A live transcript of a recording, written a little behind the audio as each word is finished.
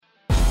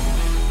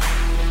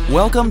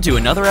Welcome to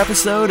another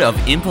episode of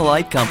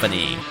Impolite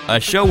Company, a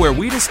show where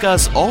we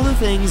discuss all the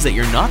things that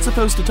you're not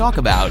supposed to talk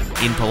about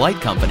in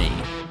polite company.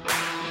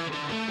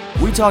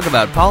 We talk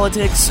about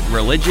politics,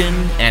 religion,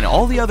 and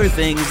all the other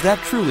things that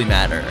truly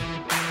matter.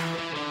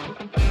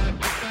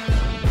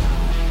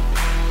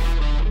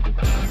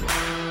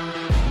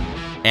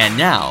 And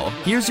now,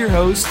 here's your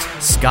host,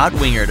 Scott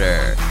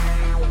Wingerter.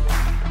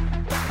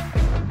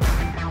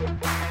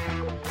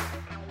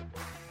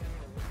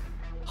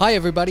 Hi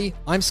everybody,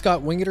 I'm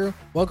Scott Wingerter.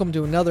 Welcome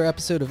to another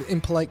episode of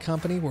Impolite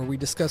Company, where we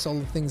discuss all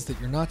the things that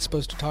you're not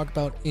supposed to talk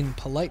about in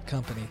polite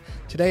company.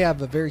 Today I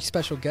have a very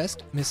special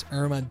guest, Miss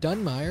Irma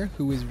Dunmire,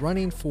 who is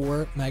running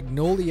for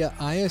Magnolia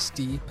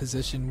ISD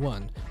Position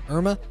 1.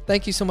 Irma,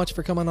 thank you so much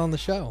for coming on the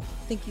show.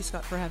 Thank you,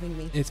 Scott, for having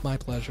me. It's my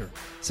pleasure.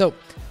 So,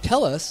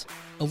 tell us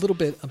a little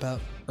bit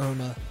about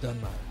Irma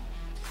Dunmire.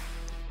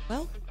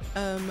 Well,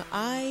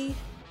 I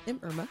am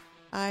Irma.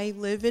 I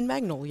live in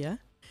Magnolia.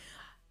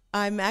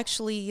 I've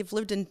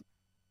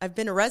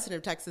been a resident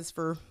of Texas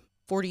for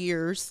 40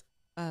 years.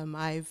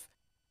 I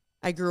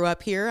grew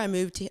up here.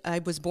 I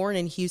was born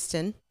in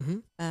Houston.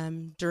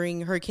 Mm-hmm.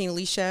 During Hurricane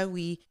Alicia,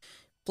 we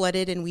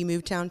flooded and we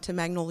moved down to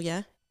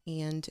Magnolia,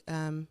 and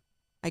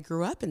I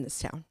grew up in this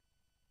town.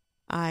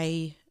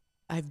 I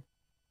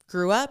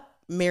grew up,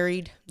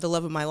 married the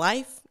love of my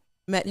life,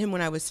 met him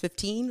when I was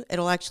 15.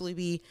 It'll actually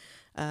be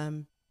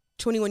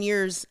 21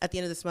 years at the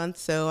end of this month,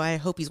 so I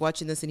hope he's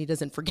watching this and he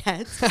doesn't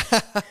forget.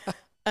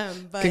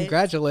 But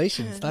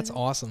congratulations. That's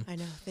awesome. I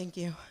know. Thank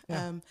you.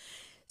 Yeah.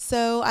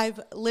 So I've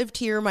lived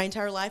here my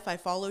entire life. I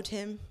followed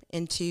him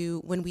he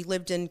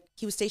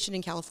was stationed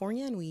in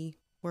California, and we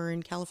were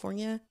in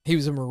California. He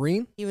was a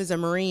Marine? He was a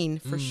Marine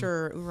for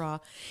sure.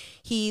 Hoorah.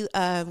 He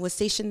was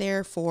stationed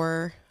there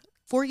for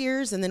 4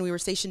 years, and then we were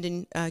stationed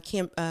in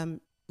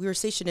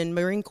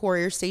Marine Corps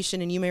Air Station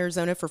in Yuma,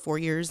 Arizona for 4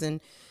 years. And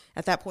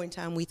at that point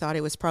in time, we thought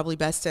it was probably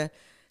best to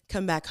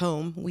come back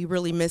home. We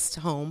really missed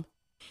home.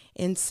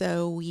 And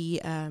so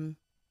we've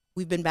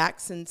been back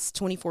since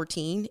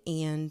 2014,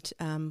 and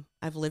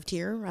I've lived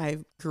here. I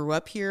grew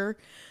up here.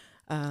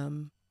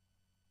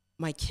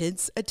 My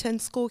kids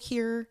attend school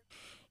here,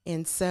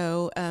 and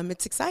so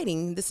it's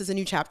exciting. This is a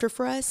new chapter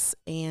for us,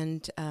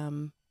 and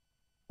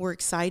we're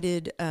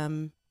excited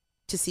to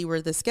see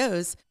where this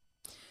goes.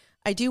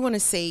 I do want to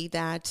say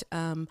that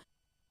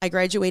I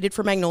graduated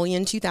from Magnolia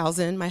in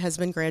 2000. My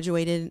husband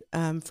graduated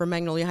from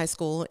Magnolia High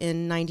School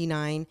in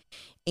 99,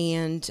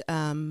 and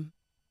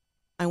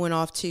I went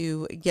off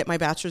to get my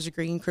bachelor's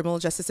degree in criminal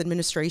justice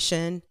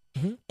administration,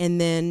 mm-hmm.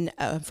 and then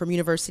from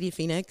University of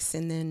Phoenix,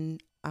 and then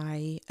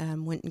I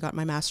went and got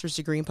my master's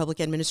degree in public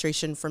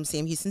administration from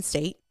Sam Houston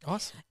State.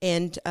 Awesome.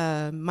 And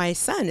my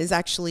son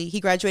he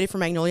graduated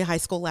from Magnolia High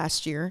School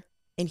last year,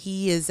 and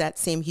he is at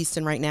Sam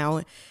Houston right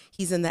now.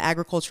 He's in the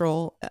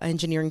agricultural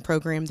engineering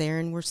program there,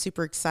 and we're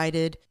super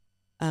excited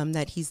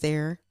that he's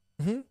there.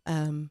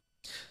 Mm-hmm.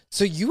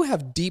 So you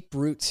have deep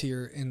roots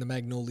here in the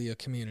Magnolia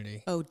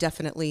community. Oh,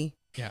 definitely.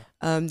 Yeah.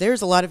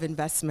 There's a lot of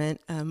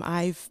investment.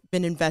 I've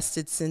been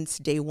invested since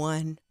day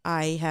one.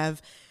 I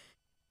have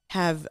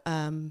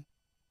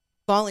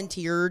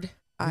volunteered.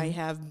 Mm-hmm. I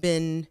have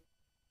been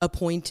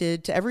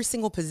appointed to every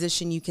single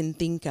position you can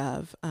think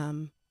of.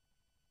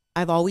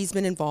 I've always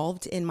been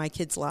involved in my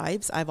kids'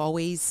 lives. I've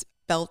always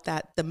felt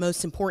that the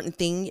most important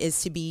thing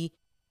is to be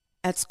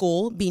at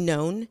school, be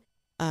known,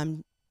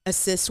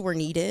 assist where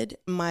needed.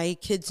 My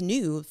kids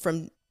knew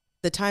from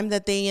the time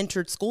that they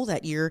entered school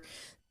that year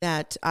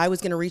that I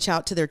was going to reach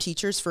out to their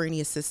teachers for any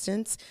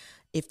assistance.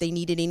 If they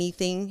needed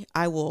anything,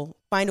 I will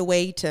find a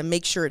way to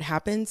make sure it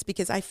happens,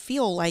 because I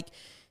feel like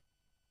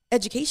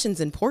education's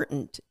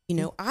important. You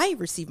know, I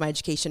received my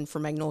education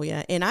from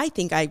Magnolia, and I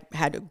think I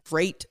had a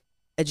great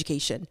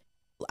education.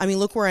 I mean,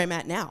 look where I'm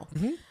at now.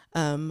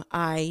 Mm-hmm.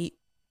 I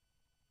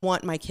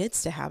want my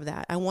kids to have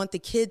that. I want the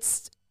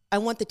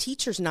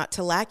teachers not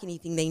to lack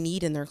anything they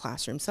need in their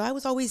classroom. So I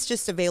was always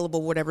just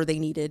available, whatever they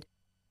needed.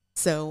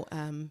 So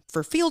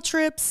for field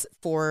trips,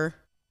 for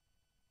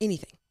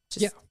anything.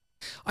 Yeah.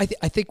 I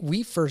think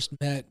we first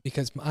met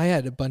because I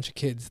had a bunch of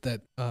kids that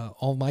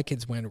all my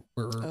kids were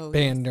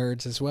band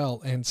nerds as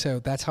well. And so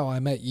that's how I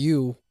met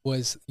you.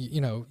 Was,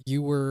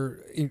 you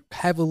were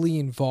heavily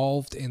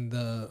involved in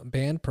the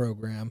band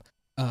program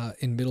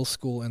in middle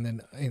school, and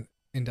then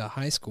into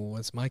high school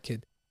as my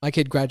kid. My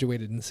kid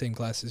graduated in the same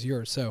class as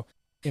yours. So,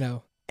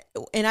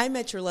 And I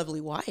met your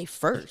lovely wife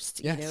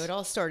first. Yes. It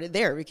all started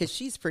there because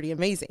she's pretty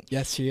amazing.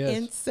 Yes, she is.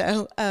 And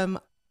so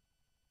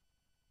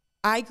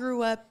I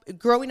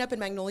growing up in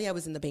Magnolia, I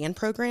was in the band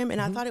program, and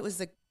mm-hmm. I thought it was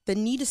the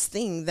neatest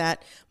thing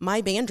that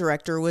my band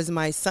director was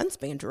my son's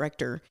band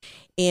director,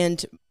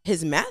 and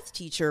his math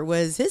teacher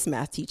was his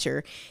math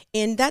teacher.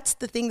 And that's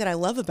the thing that I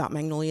love about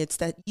Magnolia. It's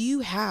that you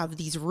have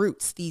these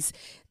roots,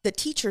 the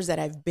teachers that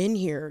have been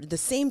here, the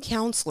same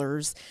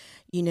counselors,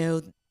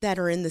 that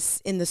are in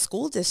the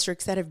school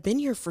districts that have been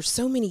here for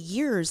so many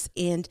years.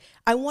 And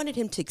I wanted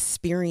him to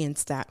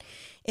experience that.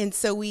 And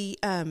so we,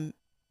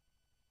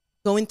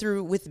 going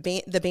through with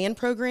the band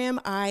program,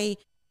 I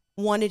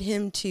wanted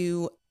him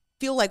to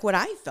feel like what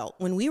I felt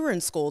when we were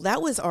in school.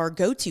 That was our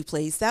go-to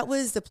place. That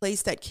was the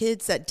place that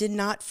kids that did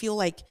not feel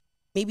like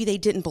maybe they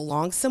didn't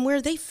belong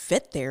somewhere, they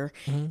fit there.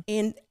 Mm-hmm.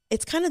 And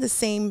it's kind of the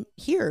same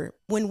here.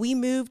 When we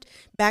moved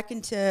back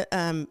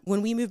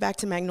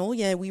to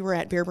Magnolia, we were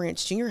at Bear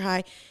Branch Junior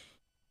High.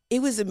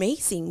 It was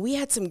amazing. We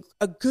had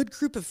a good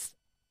group of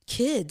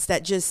kids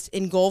that just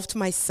engulfed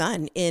my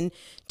son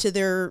into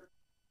their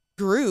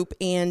group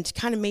and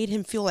kind of made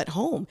him feel at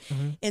home.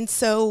 Mm-hmm. And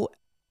so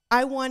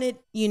I wanted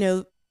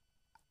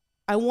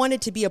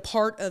to be a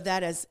part of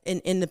that as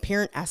in the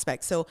parent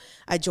aspect. So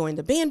I joined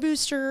the band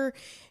booster.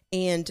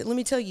 And let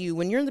me tell you,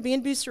 when you're in the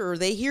band booster or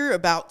they hear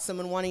about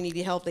someone wanting to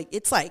need help,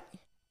 it's like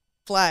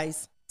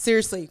flies,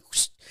 seriously.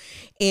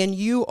 And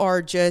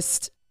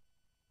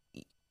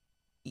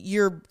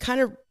you're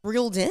kind of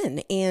reeled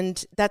in.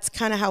 And that's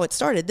kind of how it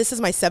started. This is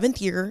my 7th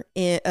year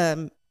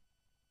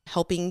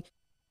helping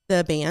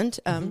the band.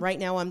 Mm-hmm. Right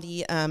now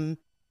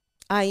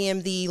I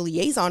am the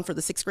liaison for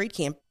the 6th grade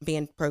camp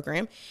band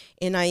program,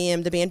 and I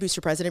am the band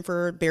booster president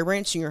for Bear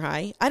Branch Junior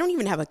High. I don't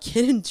even have a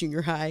kid in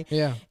junior high.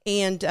 Yeah.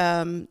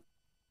 And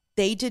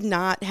they did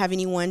not have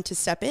anyone to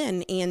step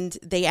in, and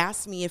they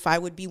asked me if I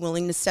would be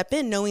willing to step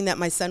in, knowing that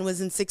my son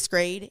was in 6th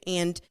grade,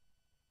 and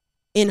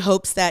in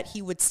hopes that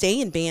he would stay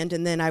in band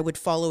and then I would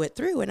follow it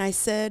through. And I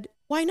said,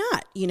 why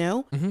not?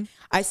 Mm-hmm.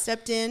 I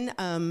stepped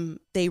in,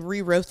 they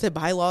rewrote the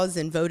bylaws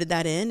and voted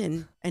that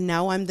in, and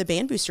now I'm the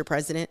band booster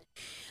president.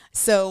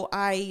 So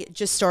I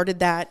just started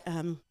that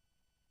in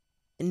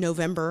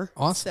November.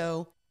 Awesome.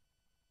 So,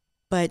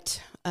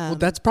 but well,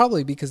 that's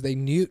probably because they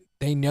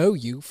know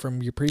you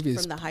from your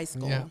previous from the high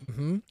school, yeah,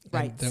 mm-hmm.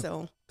 Right?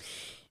 So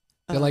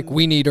they're like,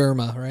 we need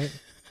Irma, right?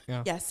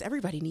 Yeah. Yes,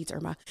 everybody needs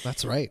Irma.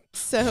 That's right.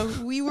 So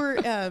we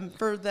were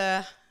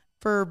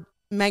for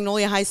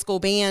Magnolia High School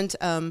band.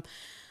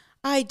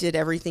 I did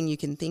everything you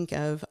can think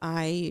of.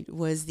 I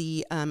was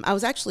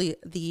actually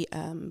the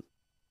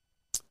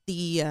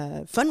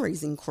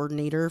fundraising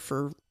coordinator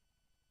for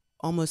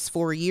almost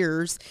 4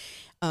 years.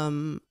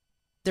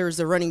 There's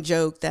a running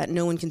joke that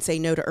no one can say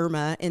no to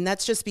Irma. And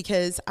that's just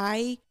because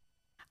I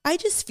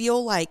just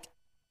feel like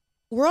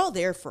we're all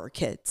there for our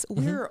kids.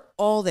 Mm-hmm. We're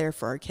all there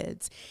for our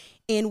kids.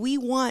 And we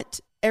want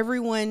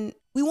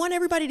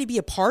everybody to be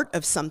a part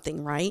of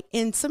something, right?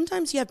 And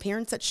sometimes you have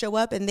parents that show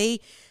up and they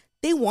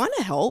want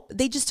to help.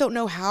 They just don't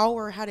know how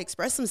or how to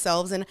express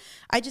themselves. And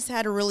I just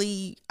had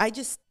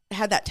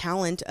that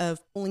talent of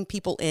pulling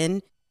people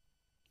in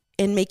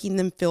and making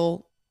them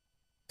feel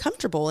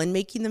comfortable and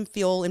making them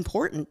feel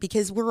important,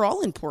 because we're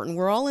all important.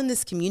 We're all in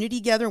this community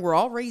together. We're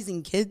all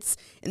raising kids,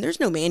 and there's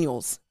no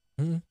manuals.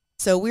 Mm-hmm.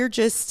 So we're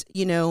just,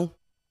 I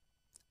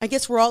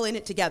guess we're all in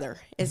it together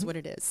is mm-hmm. what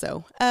it is.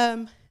 So,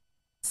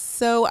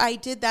 so I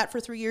did that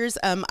for 3 years.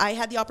 I actually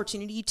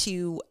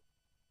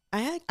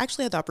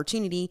had the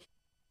opportunity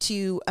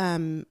to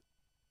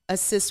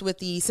assist with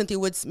the Cynthia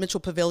Woods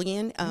Mitchell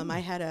Pavilion. I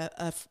had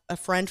a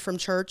friend from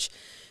church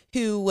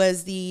who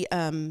was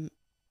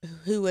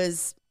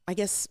I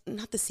guess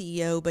not the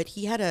CEO, but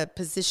he had a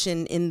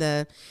position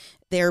there.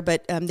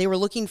 But they were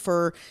looking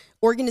for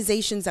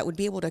organizations that would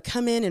be able to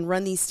come in and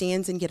run these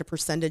stands and get a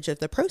percentage of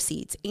the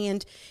proceeds.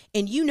 And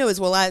as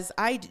well as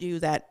I do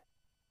that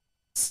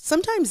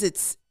sometimes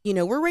it's,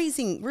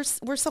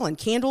 we're selling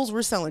candles,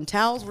 we're selling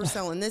towels, we're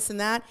selling this and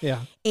that.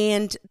 Yeah.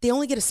 And they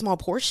only get a small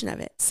portion of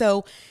it.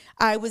 So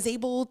I was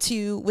able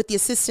to, with the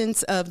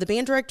assistance of the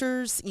band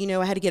directors,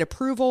 I had to get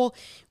approval.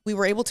 We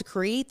were able to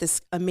create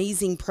this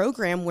amazing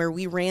program where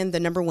we ran the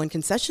 #1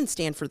 concession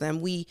stand for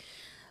them. We,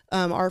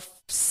 our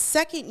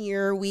second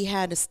year, we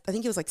had, I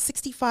think it was like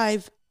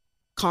 65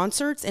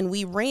 concerts, and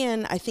we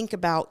ran, I think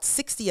about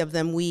 60 of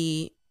them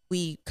we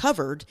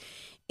covered,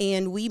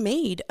 and we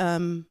made,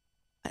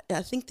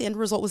 I think the end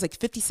result was like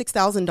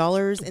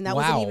 $56,000, and that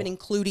wasn't even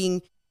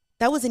including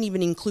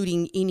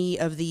any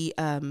of the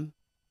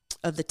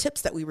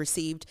tips that we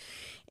received.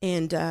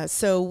 And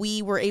so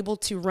we were able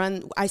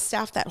to I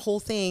staffed that whole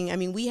thing. I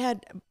mean, we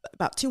had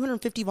about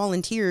 250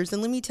 volunteers. And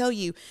let me tell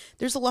you,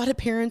 there's a lot of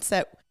parents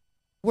that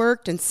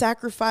worked and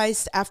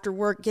sacrificed after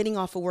work, getting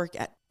off of work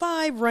at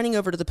 5, running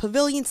over to the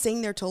pavilion,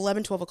 staying there till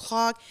 11, 12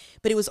 o'clock.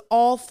 But it was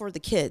all for the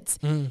kids.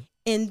 Mm.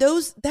 And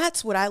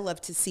that's what I love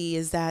to see,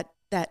 is that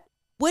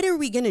what are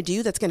we going to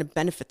do that's going to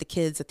benefit the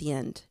kids at the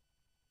end?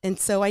 And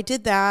so I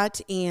did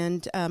that,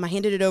 and I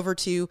handed it over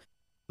to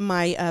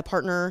my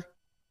partner,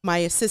 my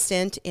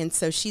assistant, and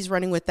so she's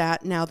running with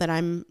that now that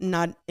I'm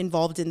not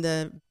involved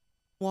in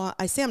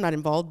I say I'm not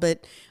involved,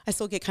 but I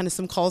still get kind of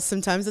some calls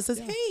sometimes that says,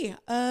 hey,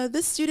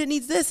 this student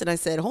needs this. And I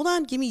said, hold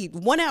on, give me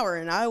 1 hour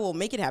and I will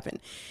make it happen.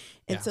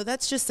 And so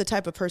that's just the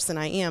type of person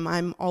I am.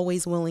 I'm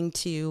always willing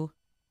to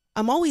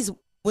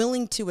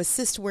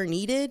assist where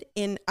needed,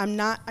 and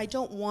I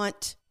don't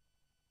want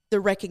the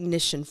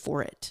recognition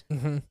for it.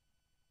 Mm-hmm.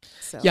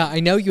 So. Yeah,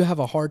 I know you have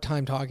a hard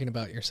time talking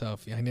about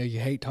yourself. I know you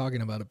hate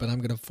talking about it, but I'm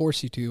going to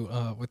force you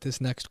to with this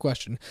next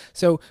question.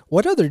 So,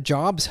 what other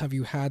jobs have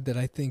you had that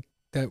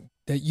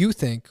you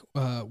think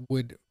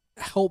would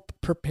help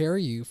prepare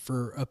you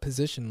for a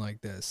position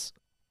like this?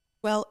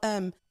 Well,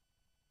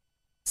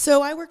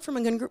 So I worked for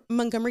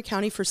Montgomery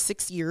County for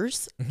 6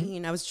 years,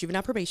 and I was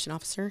juvenile probation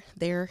officer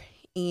there.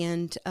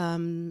 And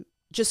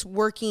just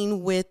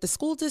working with the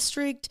school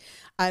district,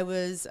 I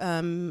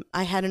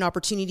had an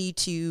opportunity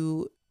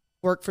to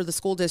work for the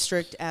school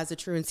district as a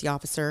truancy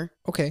officer.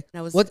 Okay.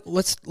 And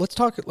Let's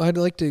talk. I'd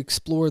like to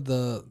explore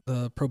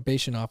the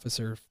probation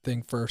officer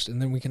thing first,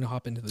 and then we can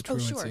hop into the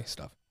truancy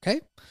stuff.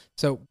 Okay.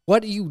 So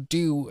what do you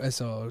do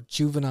as a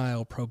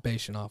juvenile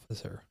probation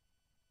officer?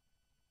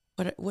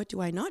 What do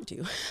I not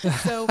do?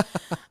 So,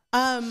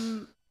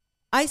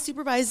 I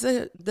supervise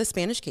the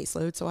Spanish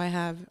caseload. So I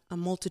have a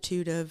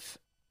multitude of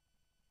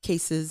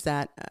cases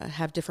that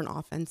have different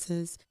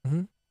offenses,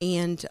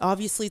 and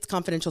obviously it's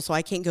confidential, so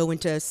I can't go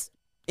into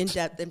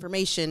in-depth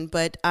information.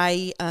 But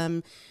I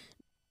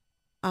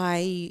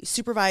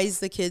supervise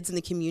the kids in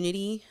the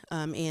community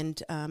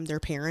and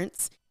their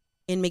parents,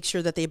 and make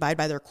sure that they abide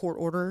by their court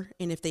order.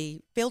 And if they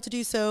fail to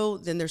do so,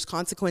 then there's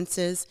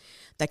consequences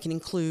that can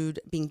include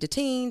being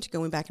detained,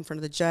 going back in front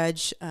of the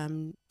judge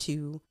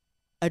to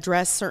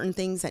address certain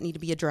things that need to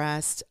be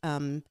addressed.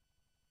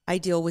 I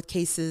deal with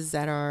cases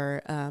that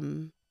are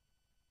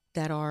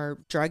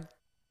drug.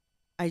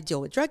 I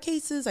deal with drug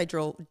cases. I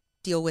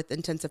deal with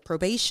intensive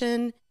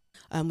probation,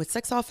 with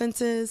sex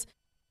offenses.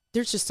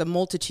 There's just a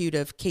multitude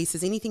of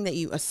cases. Anything that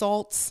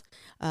assaults.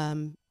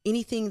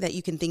 Anything that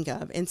you can think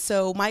of. And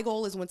so my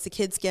goal is, once the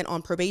kids get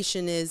on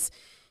probation, is,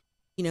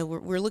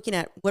 we're looking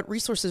at what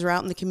resources are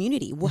out in the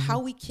community. Well,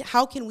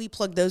 how can we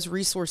plug those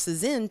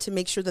resources in to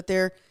make sure that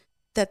they're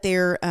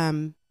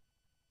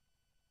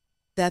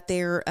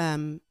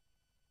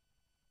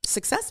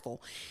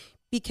successful?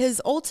 Because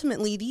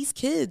ultimately these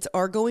kids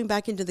are going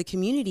back into the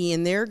community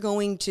and they're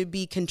going to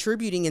be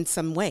contributing in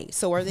some way.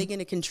 So are they going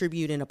to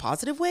contribute in a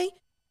positive way,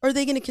 or are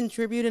they going to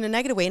contribute in a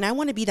negative way? And I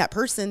want to be that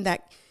person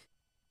that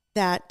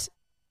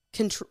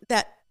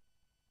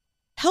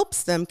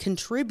helps them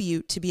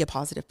contribute to be a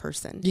positive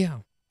person. Yeah.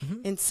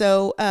 And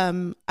so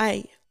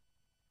I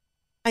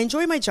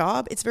enjoy my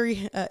job. It's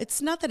very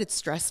it's not that it's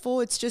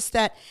stressful. It's just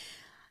that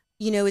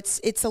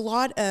it's a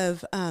lot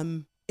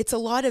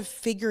of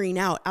figuring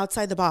out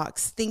outside the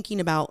box, thinking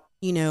about,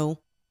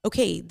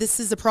 okay, this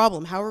is a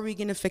problem. How are we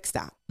going to fix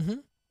that?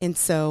 And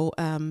so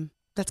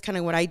that's kind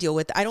of what I deal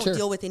with. I don't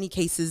deal with any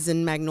cases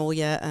in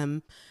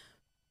Magnolia.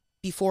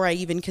 Before I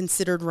even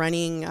considered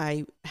running,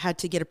 I had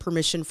to get a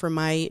permission from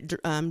my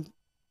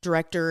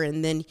director,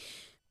 and then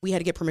we had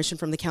to get permission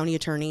from the county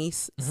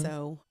attorneys.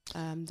 So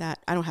that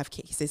I don't have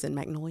cases in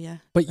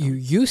Magnolia. But you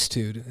used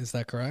to, is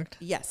that correct?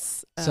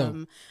 Yes.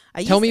 So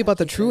tell me about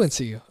the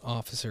truancy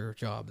officer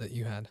job that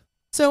you had.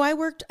 So I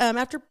worked,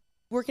 after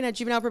working at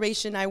juvenile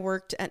probation, I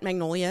worked at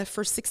Magnolia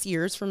for 6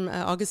 years, from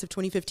August of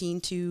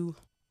 2015 to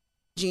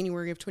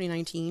January of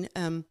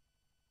 2019.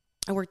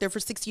 I worked there for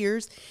 6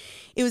 years.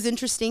 It was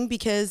interesting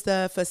because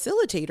the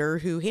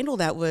facilitator who handled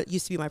that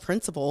used to be my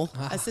principal,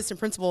 assistant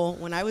principal,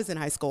 when I was in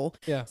high school.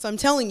 Yeah. So I'm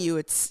telling you,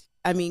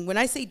 when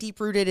I say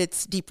deep-rooted,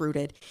 it's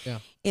deep-rooted. Yeah.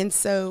 And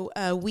so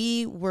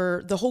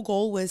the whole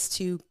goal was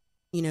to,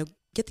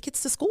 get the kids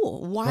to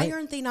school. Why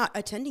aren't they not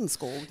attending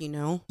school,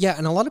 Yeah,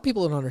 and a lot of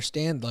people don't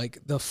understand,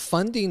 the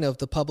funding of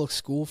the public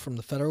school from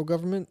the federal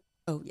government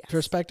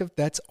perspective,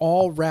 that's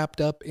all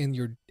wrapped up in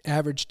your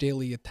average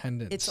daily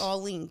attendance. It's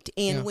all linked.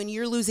 And when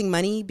you're losing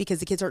money because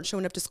the kids aren't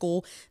showing up to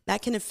school,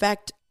 that can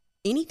affect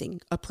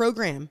anything, a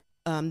program,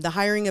 the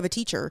hiring of a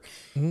teacher.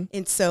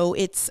 And so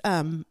it's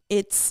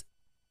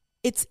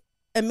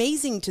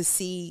amazing to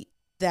see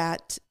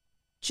that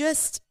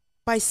just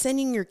by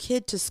sending your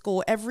kid to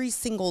school every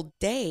single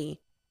day,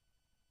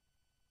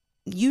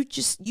 you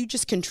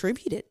just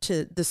contributed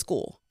to the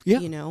school.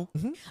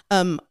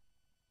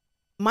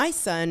 My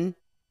son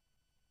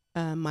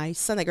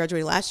that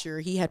graduated last year,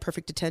 he had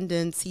perfect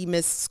attendance. He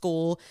missed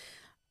school.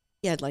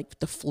 He had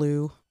the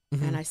flu,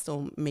 and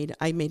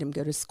I made him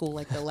go to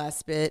school the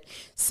last bit.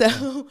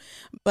 So,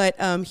 but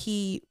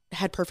he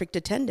had perfect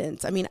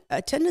attendance.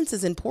 Attendance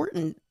is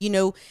important.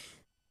 The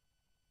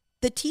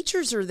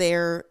teachers are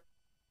there,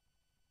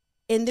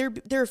 and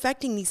they're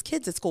affecting these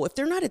kids at school. If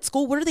they're not at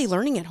school, what are they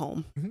learning at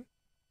home?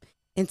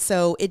 And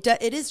so it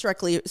is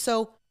directly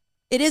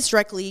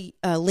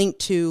linked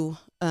to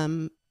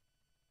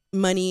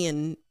money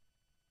and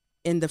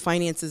the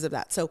finances of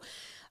that. So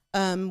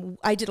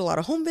I did a lot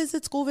of home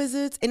visits, school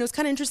visits, and it was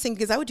kind of interesting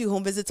because I would do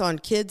home visits on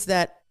kids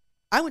that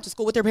I went to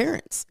school with their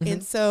parents.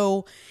 And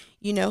so,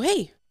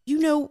 hey,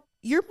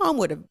 your mom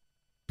would have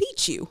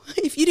beat you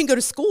if you didn't go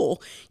to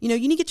school. You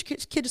need to get your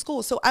kid to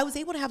school. So I was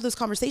able to have those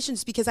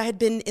conversations because I've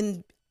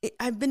been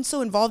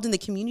so involved in the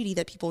community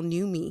that people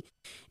knew me,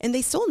 and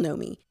they still know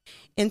me.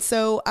 And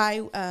so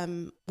I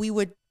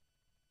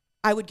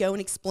would go and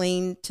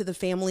explain to the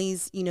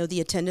families, the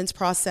attendance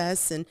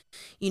process. And,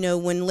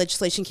 when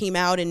legislation came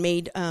out and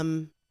made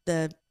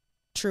the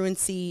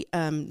truancy,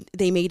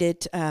 they made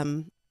it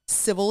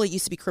civil. It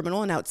used to be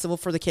criminal, and now it's civil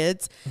for the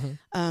kids.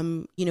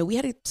 We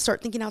had to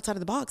start thinking outside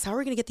of the box. How are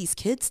we going to get these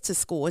kids to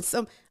school? And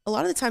so a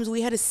lot of the times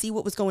we had to see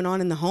what was going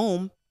on in the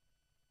home.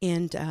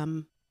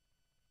 And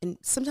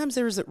sometimes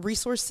there was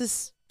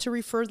resources to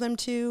refer them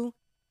to.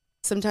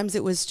 Sometimes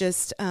it was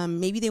just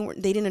maybe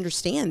they didn't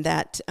understand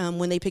that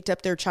when they picked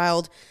up their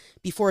child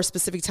before a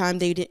specific time,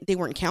 they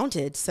weren't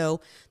counted.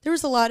 So there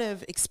was a lot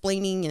of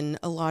explaining and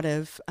a lot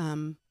of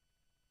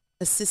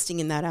assisting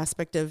in that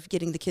aspect of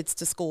getting the kids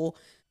to school.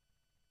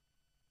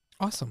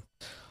 Awesome.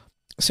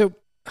 So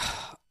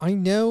I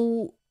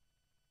know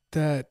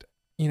that,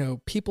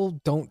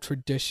 people don't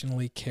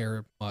traditionally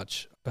care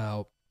much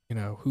about,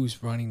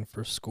 who's running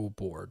for school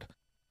board.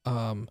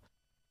 That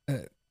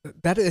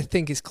I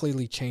think is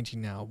clearly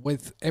changing now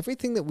with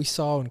everything that we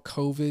saw in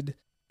COVID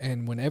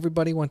and when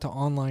everybody went to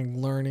online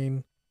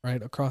learning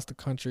right across the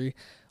country.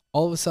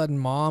 All of a sudden,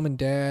 mom and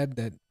dad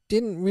that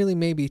didn't really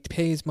maybe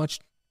pay as much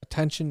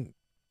attention,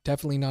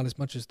 definitely not as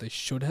much as they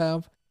should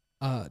have,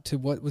 to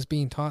what was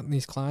being taught in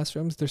these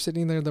classrooms. They're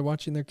sitting there, they're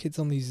watching their kids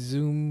on these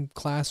Zoom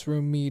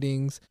classroom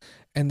meetings,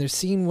 and they're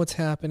seeing what's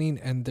happening,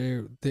 and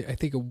they I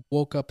think it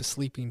woke up a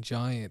sleeping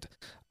giant.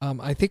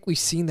 I think we've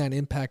seen that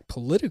impact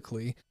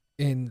politically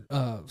in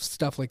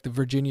stuff like the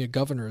Virginia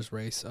governor's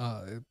race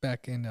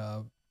back in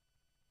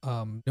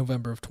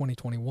November of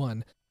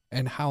 2021,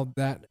 and how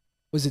that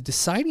was a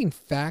deciding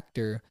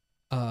factor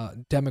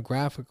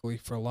demographically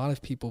for a lot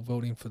of people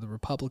voting for the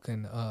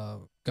Republican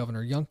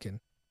Governor Youngkin.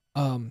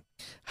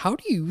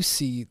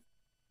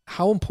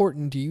 How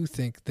important do you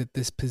think that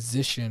this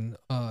position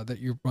that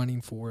you're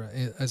running for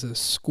as a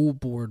school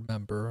board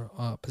member,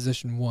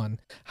 position 1,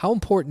 how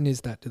important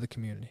is that to the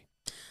community?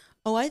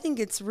 Oh, I think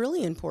it's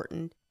really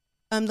important.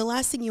 The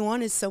last thing you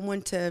want is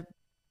someone to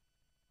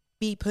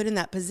be put in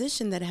that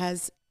position that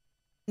has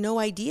no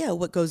idea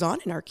what goes on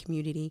in our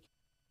community.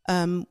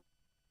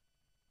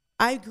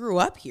 I grew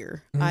up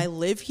here. Mm-hmm. I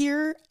live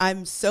here.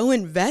 I'm so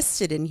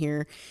invested in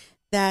here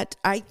that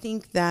I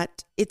think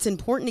that it's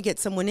important to get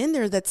someone in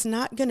there that's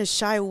not going to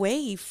shy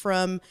away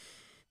from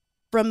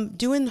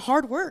doing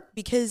hard work,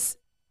 because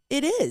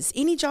it is.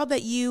 Any job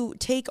that you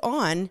take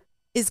on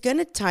is going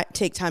to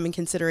take time and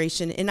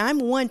consideration. And I'm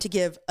one to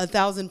give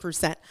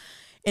 1,000%.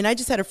 And I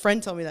just had a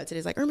friend tell me that today.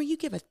 He's like, Irma, you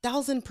give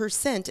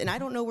 1,000%. And I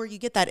don't know where you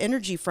get that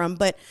energy from.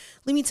 But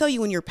let me tell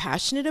you, when you're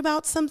passionate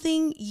about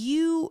something,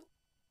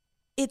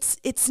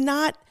 it's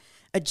not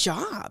a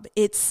job.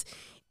 It's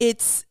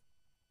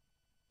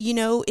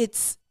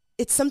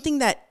something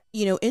that,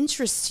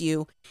 interests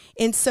you.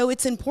 And so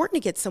it's important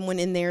to get someone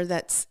in there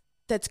that's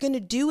going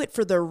to do it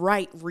for the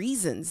right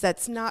reasons.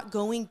 That's not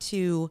going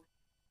to.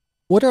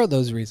 What are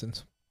those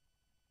reasons?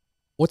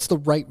 What's the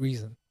right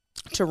reason?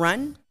 To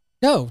run?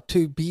 No,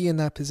 to be in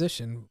that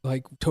position,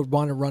 like to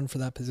want to run for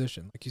that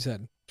position, like you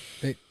said.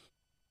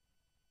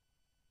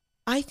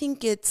 I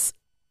think it's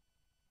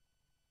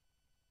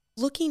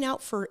looking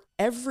out for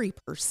every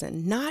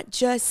person, not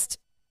just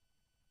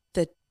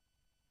the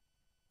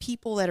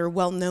people that are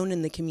well known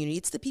in the community.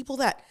 It's the people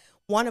that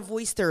want to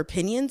voice their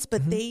opinions,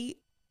 but mm-hmm. they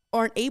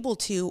aren't able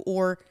to,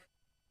 or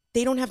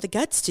they don't have the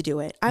guts to do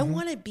it. Mm-hmm. I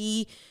want to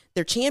be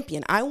their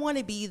champion. I want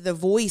to be the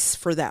voice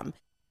for them.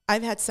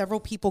 I've had several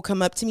people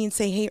come up to me and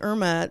say, hey,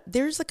 Irma,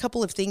 there's a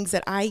couple of things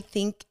that I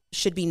think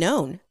should be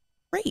known.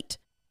 Great.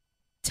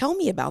 Tell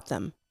me about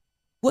them.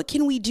 What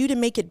can we do to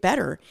make it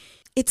better?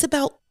 It's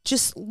about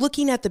just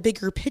looking at the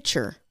bigger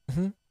picture.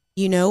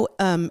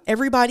 Mm-hmm.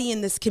 Everybody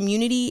in this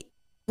community,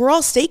 we're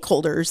all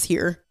stakeholders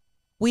here.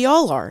 We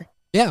all are.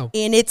 Yeah.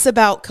 And it's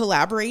about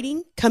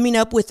collaborating, coming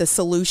up with a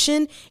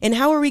solution, and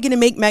how are we going to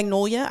make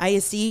Magnolia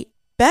ISD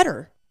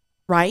better,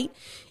 right?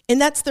 And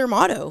that's their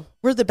motto.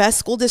 We're the best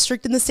school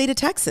district in the state of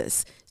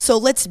Texas. So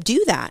let's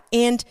do that.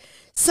 And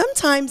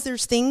sometimes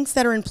there's things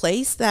that are in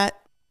place that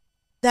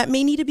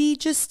may need to be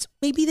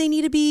maybe they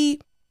need to be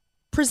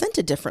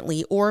presented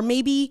differently, or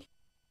maybe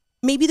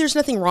there's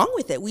nothing wrong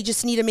with it. We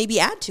just need to maybe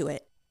add to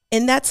it.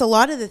 And that's a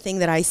lot of the thing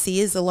that I see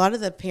is a lot of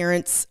the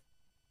parents,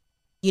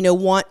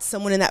 want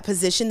someone in that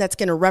position that's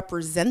going to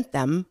represent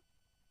them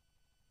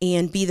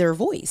and be their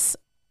voice.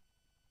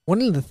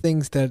 One of the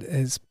things that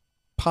has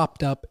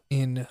popped up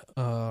in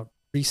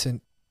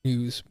recent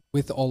news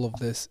with all of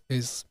this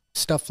is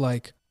stuff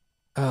like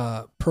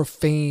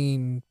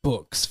profane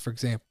books, for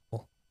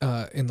example,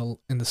 in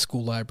the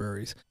school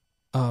libraries.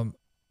 I'm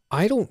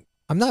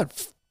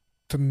not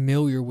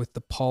familiar with the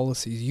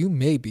policies. You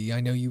may be.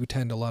 I know you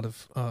attend a lot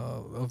of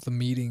the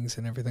meetings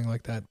and everything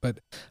like that. But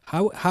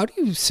how do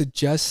you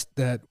suggest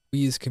that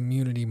we as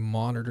community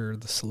monitor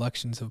the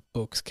selections of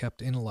books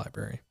kept in a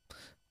library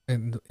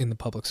in the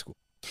public school?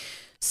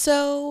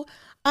 So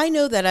I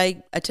know that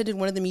I attended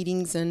one of the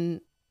meetings,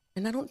 and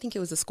I don't think it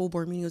was a school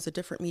board meeting. It was a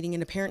different meeting,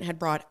 and a parent had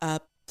brought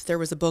up there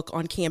was a book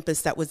on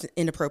campus that was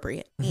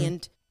inappropriate, mm-hmm.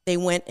 and they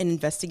went and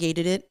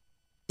investigated it.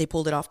 They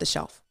pulled it off the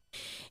shelf.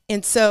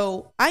 And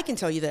so I can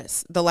tell you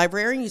this, the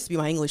librarian used to be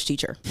my English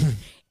teacher,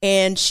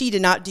 and she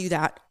did not do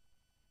that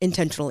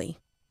intentionally.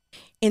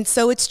 And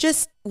so it's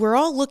just, we're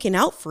all looking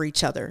out for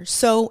each other.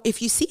 So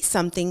if you see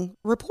something,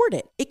 report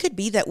it. It could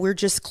be that we're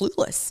just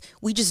clueless.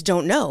 We just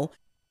don't know.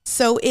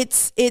 So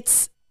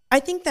I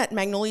think that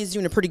Magnolia is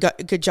doing a pretty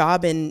good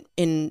job in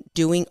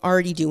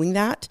already doing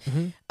that.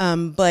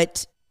 Mm-hmm.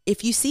 But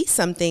if you see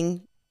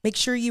something, make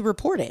sure you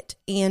report it.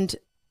 And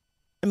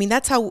I mean,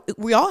 that's how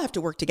we all have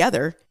to work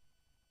together.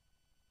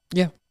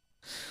 Yeah.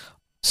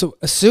 So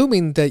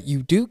assuming that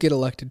you do get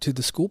elected to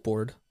the school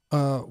board,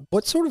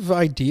 what sort of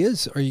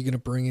ideas are you going to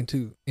bring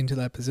into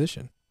that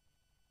position?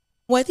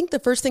 Well, I think the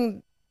first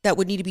thing that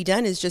would need to be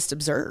done is just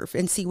observe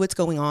and see what's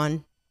going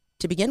on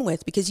to begin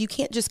with, because you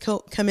can't just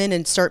come in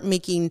and start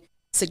making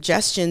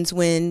suggestions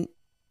when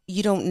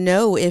you don't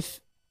know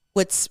if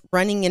what's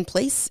running in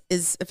place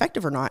is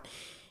effective or not.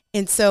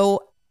 And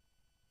so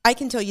I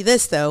can tell you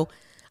this, though,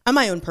 I'm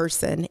my own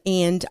person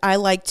and I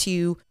like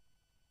to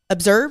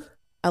observe.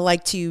 I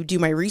like to do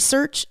my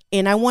research,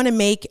 and I want to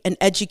make an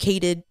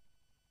educated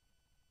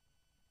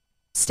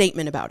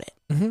statement about it.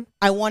 Mm-hmm.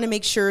 I want to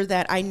make sure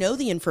that I know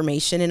the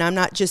information, and I'm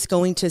not just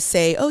going to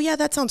say, oh yeah,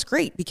 that sounds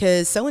great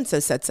because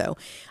so-and-so said so.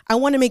 I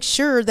want to make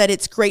sure that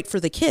it's great for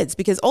the kids,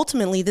 because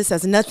ultimately this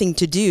has nothing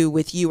to do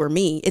with you or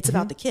me. It's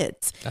about the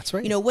kids. That's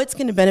right. You know, what's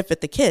going to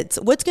benefit the kids?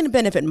 What's going to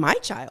benefit my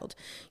child,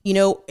 you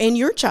know, and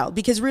your child?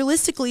 Because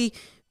realistically,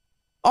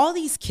 all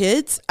these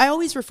kids, I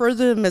always refer to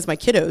them as my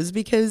kiddos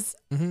because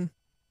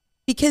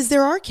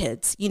there are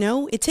kids, you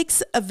know, it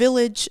takes a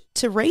village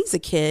to raise a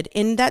kid.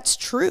 And that's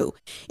true.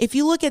 If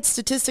you look at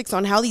statistics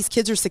on how these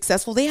kids are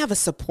successful, they have a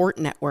support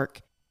network,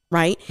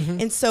 right?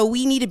 Mm-hmm. And so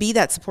we need to be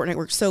that support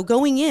network. So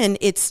going in,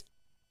 it's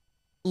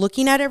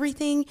looking at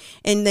everything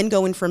and then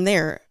going from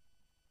there.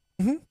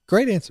 Mm-hmm.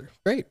 Great answer.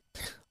 Great.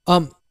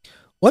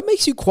 What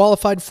makes you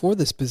qualified for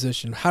this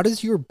position? How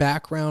does your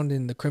background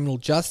in the criminal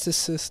justice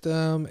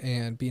system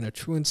and being a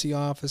truancy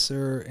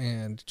officer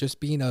and just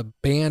being a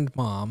band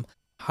mom,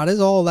 how does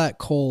all that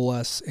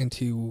coalesce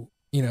into,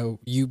 you know,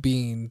 you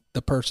being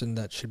the person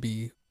that should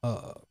be,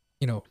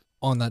 you know,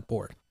 on that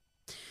board?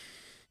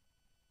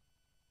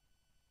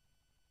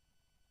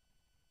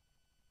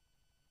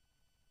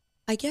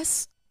 I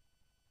guess,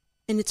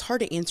 and it's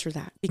hard to answer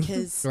that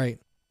because, right.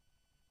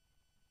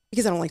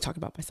 Because I don't like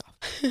talking about myself,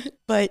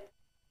 but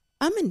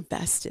I'm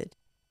invested.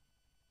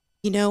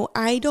 You know,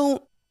 I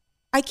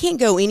can't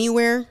go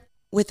anywhere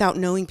without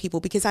knowing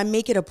people, because I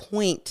make it a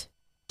point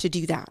to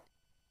do that.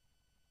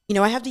 You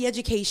know, I have the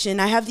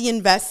education, I have the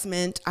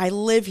investment, I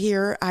live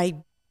here,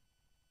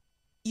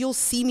 you'll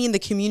see me in the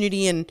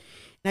community and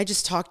I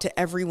just talk to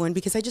everyone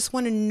because I just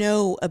want to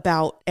know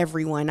about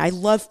everyone. I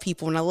love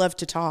people and I love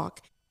to talk.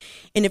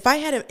 And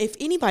if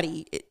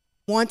anybody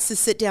wants to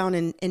sit down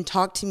and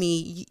talk to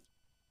me,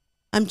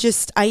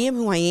 I am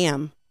who I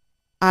am.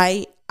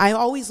 I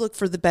always look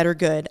for the better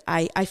good.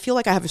 I feel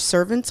like I have a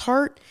servant's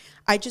heart.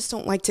 I just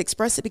don't like to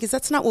express it because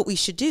that's not what we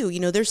should do. You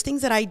know, there's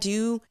things that I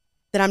do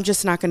that I'm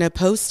just not going to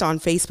post on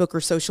Facebook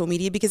or social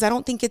media because I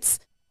don't think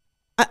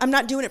I'm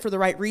not doing it for the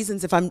right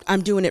reasons if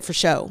I'm doing it for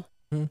show.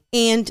 Mm.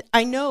 And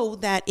I know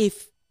that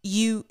if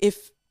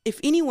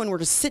anyone were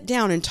to sit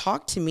down and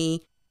talk to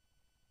me,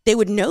 they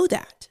would know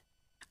that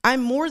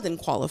I'm more than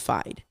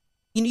qualified.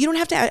 You know, you don't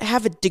have to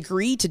have a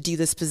degree to do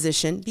this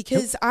position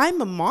because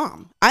I'm a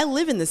mom. I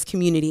live in this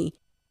community.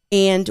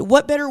 And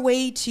what better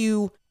way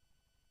to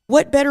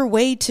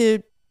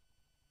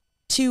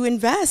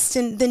invest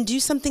and then do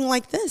something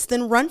like this,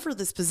 then run for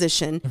this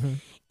position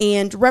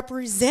and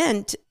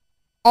represent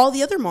all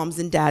the other moms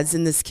and dads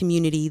in this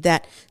community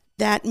that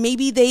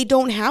maybe they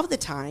don't have the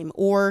time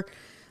or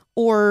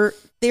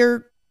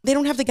they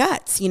don't have the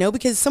guts, you know,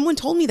 because someone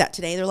told me that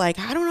today. They're like,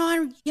 I don't know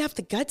how you have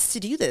the guts to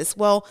do this.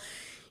 Well,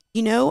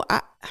 you know,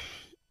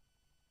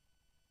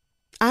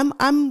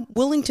 I'm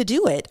willing to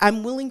do it.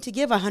 I'm willing to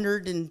give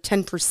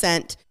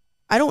 110%.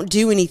 I don't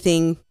do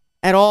anything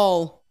at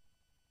all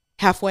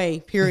halfway,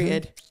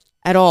 period,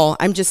 at all.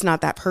 I'm just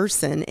not that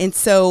person. And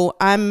so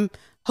I'm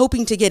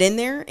hoping to get in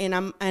there, and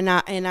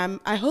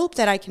I hope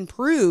that I can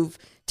prove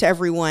to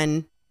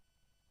everyone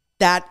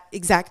that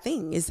exact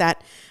thing, is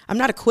that I'm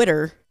not a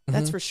quitter.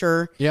 That's for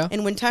sure. Yeah.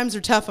 And when times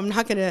are tough, I'm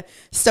not going to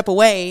step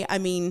away. I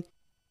mean,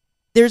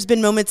 there's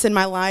been moments in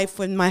my life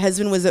when my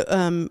husband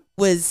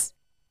was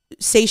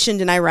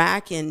stationed in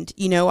Iraq, and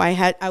you know,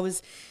 I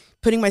was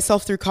putting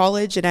myself through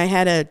college, and I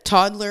had a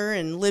toddler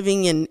and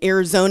living in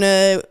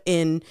Arizona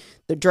in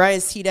the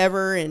driest heat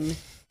ever,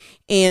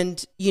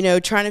 and you know,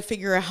 trying to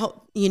figure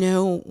out, you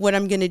know, what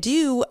I'm going to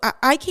do.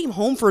 I came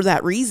home for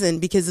that reason,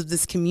 because of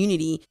this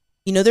community.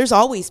 You know, there's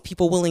always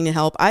people willing to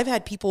help. I've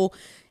had people,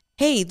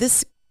 hey,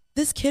 this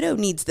kiddo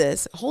needs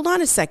this. Hold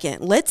on a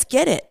second. Let's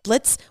get it.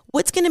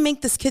 What's going to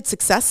make this kid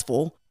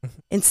successful?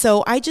 And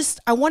so I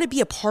want to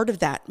be a part of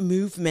that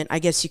movement, I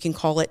guess you can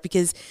call it,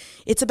 because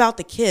it's about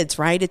the kids,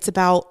 right? It's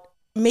about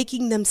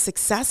making them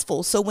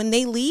successful. So when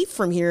they leave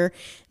from here,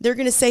 they're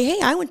going to say, hey,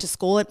 I went to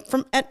school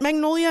at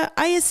Magnolia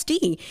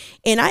ISD,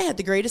 and I had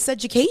the greatest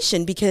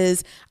education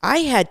because I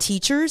had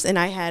teachers, and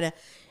I had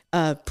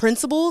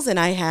principals, and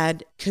I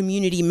had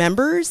community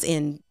members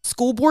and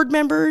school board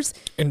members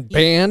and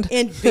band.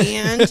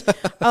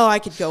 Oh, I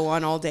could go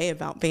on all day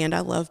about band.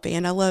 I love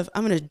band. I'm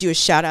going to do a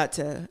shout out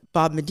to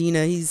Bob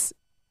Medina.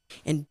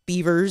 And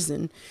Beavers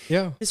and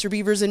Mr.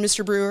 Beavers and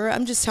Mr. Brewer.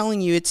 I'm just telling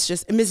you, it's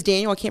just, and Miss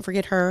Daniel, I can't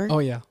forget her. Oh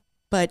yeah.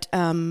 But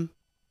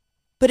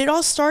it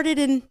all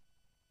started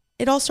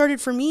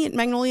for me at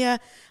Magnolia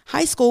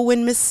High School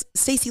when Miss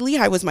Stacy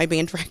Lehigh was my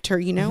band director,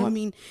 you know? I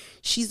mean,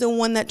 she's the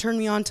one that turned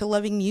me on to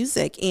loving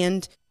music.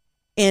 And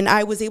And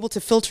I was able to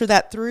filter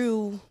that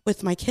through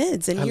with my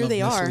kids, and here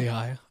they are.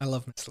 I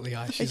love Miss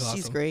Lehigh. She's awesome.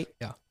 She's great.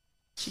 Yeah.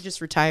 She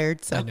just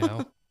retired,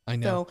 so. I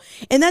know. So,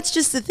 and that's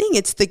just the thing.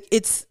 It's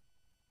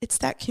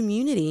that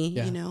community,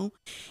 you know,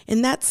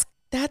 and that's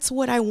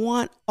what I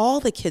want all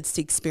the kids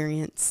to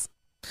experience.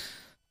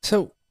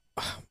 So,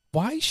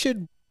 why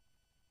should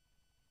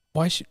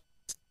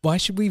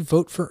we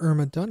vote for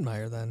Irma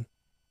Dunmire then?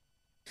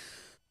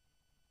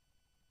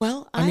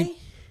 Well, I mean,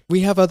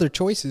 we have other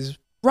choices,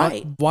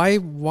 right? Why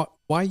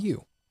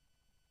you?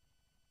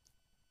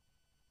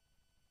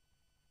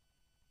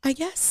 I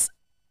guess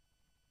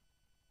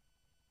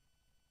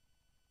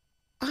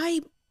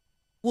I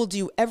will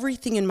do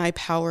everything in my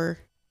power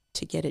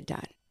to get it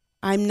done.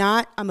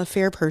 I'm a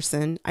fair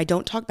person. I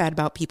don't talk bad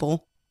about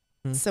people.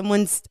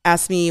 Someone's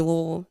asked me,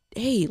 well,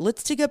 hey,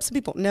 let's dig up some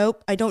people.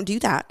 Nope, I don't do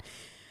that.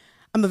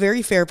 I'm a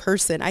very fair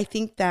person. I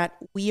think that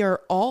we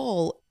are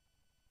all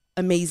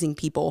amazing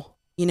people,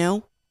 you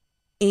know?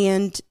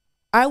 And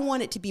I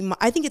want it to be,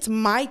 I think it's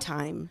my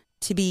time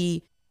to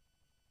be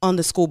on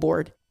the school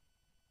board.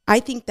 I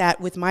think that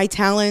with my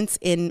talents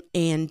and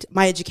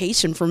my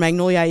education from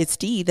Magnolia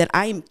ISD, that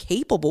I am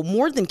capable,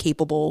 more than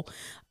capable,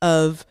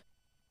 of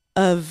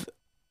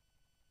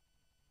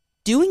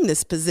doing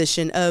this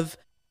position, of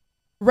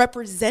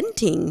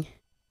representing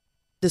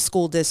the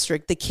school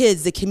district, the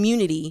kids, the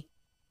community.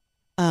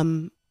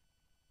 I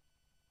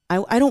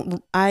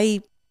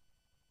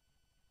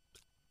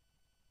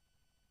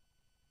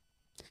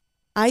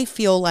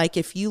feel like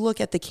if you look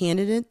at the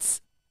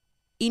candidates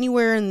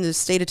anywhere in the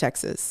state of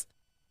Texas,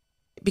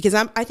 because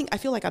I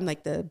feel like I'm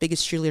like the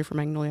biggest cheerleader for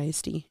Magnolia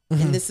ISD,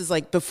 and this is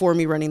like before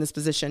me running this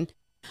position.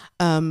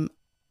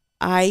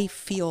 I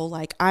feel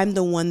like I'm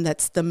the one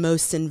that's the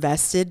most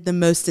invested, the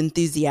most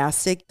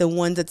enthusiastic, the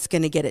one that's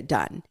going to get it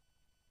done.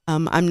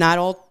 I'm not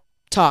all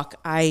talk.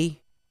 I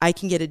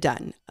can get it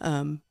done.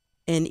 And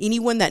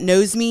anyone that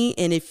knows me,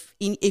 and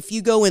if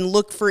you go and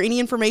look for any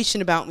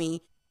information about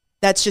me,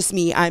 that's just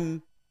me.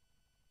 I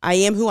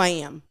am who I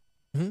am.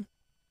 Mm-hmm.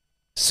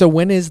 So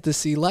when is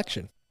this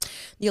election?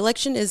 The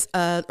election is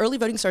early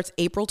voting starts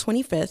April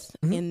 25th,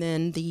 and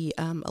then the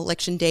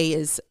election day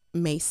is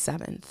May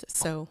 7th.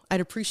 So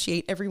I'd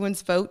appreciate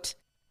everyone's vote.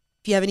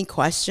 If you have any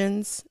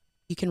questions,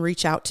 you can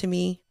reach out to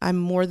me. I'm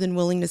more than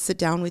willing to sit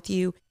down with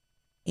you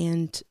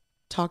and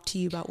talk to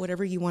you about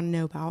whatever you want to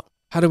know about.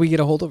 How do we get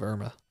a hold of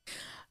Irma?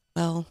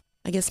 Well,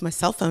 I guess my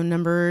cell phone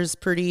number is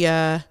pretty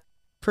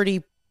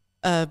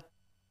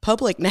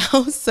public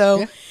now.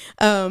 So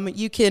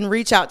you can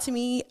reach out to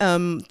me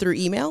through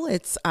email.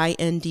 It's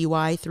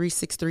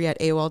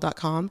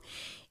indy363@aol.com.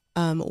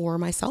 Or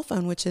my cell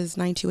phone, which is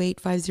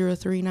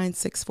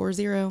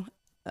 928-503-9640.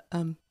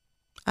 I'm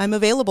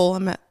available.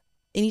 I'm at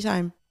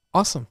anytime.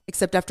 Awesome.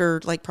 Except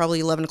after like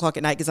probably 11 o'clock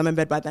at night because I'm in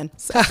bed by then.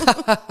 So.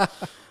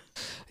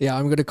 Yeah,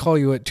 I'm going to call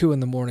you at 2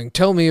 a.m.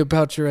 Tell me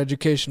about your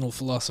educational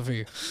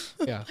philosophy.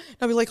 Yeah.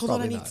 I'll be like, hold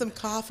on, I need some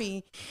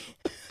coffee.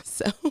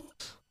 So.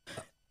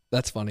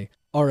 That's funny.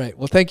 All right.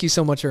 Well, thank you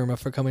so much, Irma,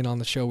 for coming on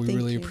the show. We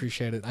really you.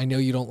 appreciate it. I know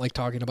you don't like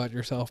talking about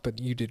yourself, but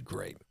you did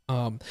great.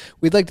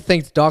 We'd like to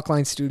thank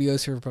Dockline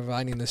Studios for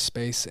providing this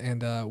space,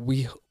 and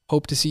we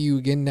hope to see you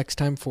again next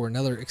time for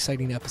another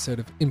exciting episode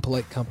of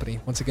Impolite Company.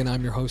 Once again,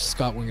 I'm your host,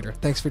 Scott Wingeter.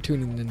 Thanks for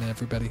tuning in,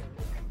 everybody.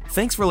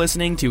 Thanks for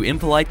listening to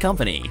Impolite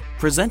Company,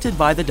 presented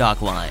by the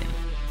Dockline.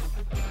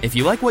 If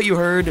you like what you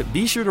heard,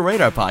 be sure to rate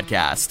our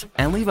podcast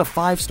and leave a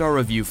 5-star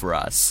review for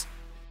us.